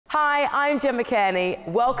Hi, I'm Gemma Cairney.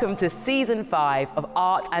 Welcome to Season 5 of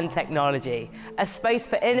Art and Technology, a space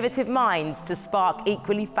for innovative minds to spark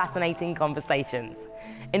equally fascinating conversations.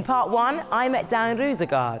 In Part 1, I met Daan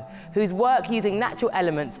Roosegaarde, whose work using natural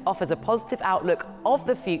elements offers a positive outlook of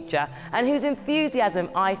the future and whose enthusiasm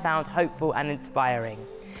I found hopeful and inspiring.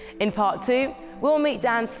 In Part 2, we'll meet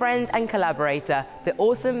Daan's friend and collaborator, the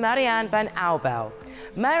awesome Marjan van Aubel.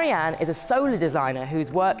 Marjan is a solar designer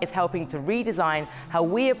whose work is helping to redesign how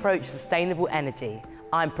we approach sustainable energy.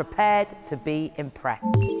 I'm prepared to be impressed.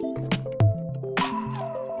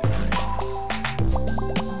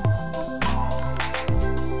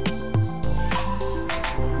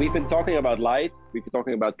 We've been talking about light, we've been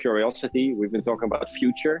talking about curiosity, we've been talking about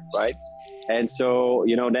future, right? And so,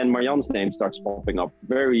 then Marjan's name starts popping up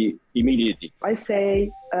very immediately. I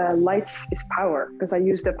say light is power, because I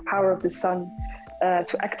use the power of the sun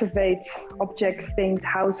to activate objects, things,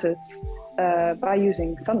 houses by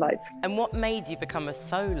using sunlight. And what made you become a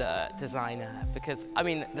solar designer? Because, I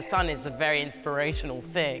mean, the sun is a very inspirational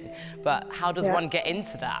thing, but how does one get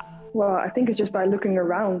into that? Well, I think it's just by looking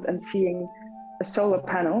around and seeing a solar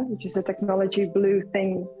panel, which is a technology blue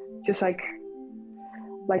thing, just like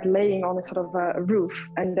laying on a sort of a roof.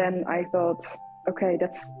 And then I thought, okay,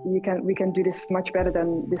 we can do this much better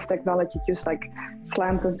than this technology just like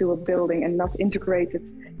slammed onto a building and not integrated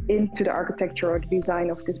into the architecture or the design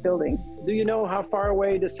of this building. Do you know how far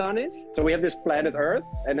away the sun is? So we have this planet Earth,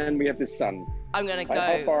 and then we have the sun. I'm going to go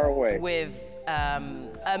how far away? With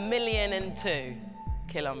 1,000,002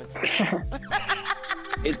 kilometers.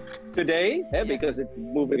 It's today, because it's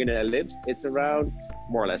moving in an ellipse, it's around,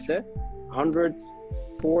 more or less,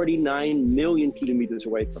 149 million kilometers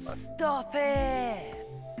away from us. Stop it!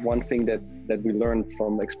 One thing that we learned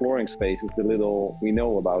from exploring space is the little we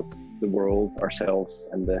know about the world, ourselves,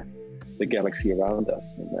 and the galaxy around us.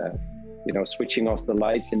 And, switching off the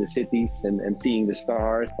lights in the cities and seeing the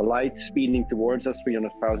stars, the light speeding towards us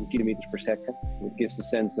 300,000 kilometers per second. It gives a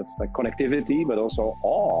sense of connectivity, but also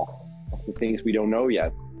awe of the things we don't know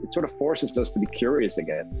yet. It sort of forces us to be curious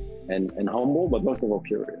again and humble, but most of all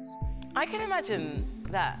curious. I can imagine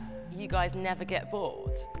that you guys never get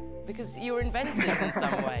bored because you're inventive in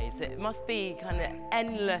some ways. It must be kind of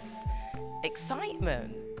endless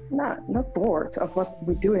excitement. Not bored of what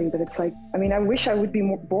we're doing, but it's like, I mean, I wish I would be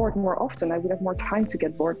bored more often. I would have more time to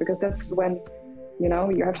get bored, because that's when,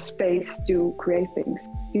 you have space to create things.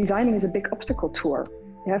 Designing is a big obstacle tour.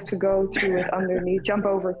 You have to go to it underneath, jump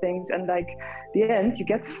over things, and the end, you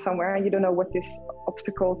get somewhere and you don't know what this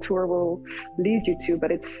obstacle tour will lead you to,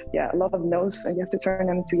 but it's, a lot of no's and you have to turn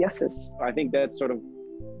them into yeses. I think that's sort of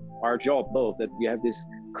our job both, that we have this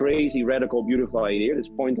crazy, radical, beautiful idea, this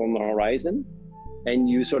point on the horizon, and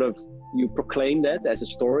you proclaim that as a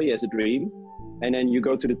story, as a dream, and then you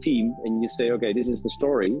go to the team and you say, okay, this is the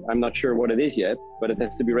story. I'm not sure what it is yet, but it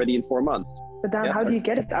has to be ready in 4 months. But then how do you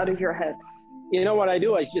get it out of your head? You know what I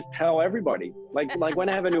do? I just tell everybody. Like when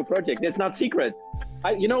I have a new project, it's not secret. Whom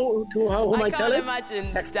I tell it? I can't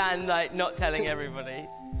imagine Dan not telling everybody.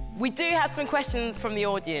 We do have some questions from the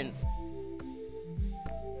audience.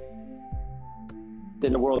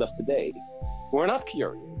 In the world of today, we're not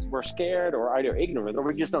curious. We're scared or either ignorant, or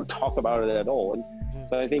we just don't talk about it at all. And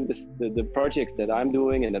so I think the project that I'm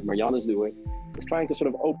doing and that Marjan is doing is trying to sort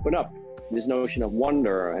of open up this notion of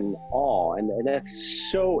wonder and awe, and that's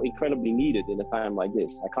so incredibly needed in a time like this.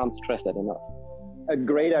 I can't stress that enough. A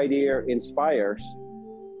great idea inspires,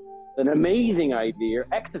 an amazing idea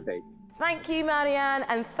activates. Thank you, Marjan,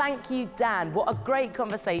 and thank you, Dan. What a great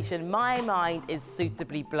conversation. My mind is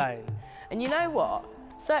suitably blown. And you know what?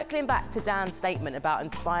 Circling back to Dan's statement about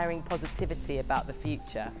inspiring positivity about the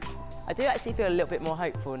future, I do actually feel a little bit more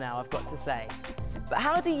hopeful now, I've got to say. But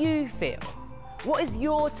how do you feel? What is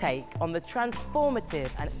your take on the transformative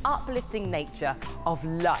and uplifting nature of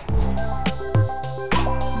light?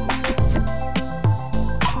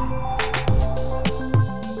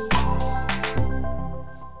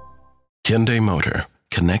 Hyundai Motor,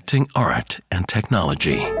 connecting art and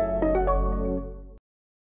technology.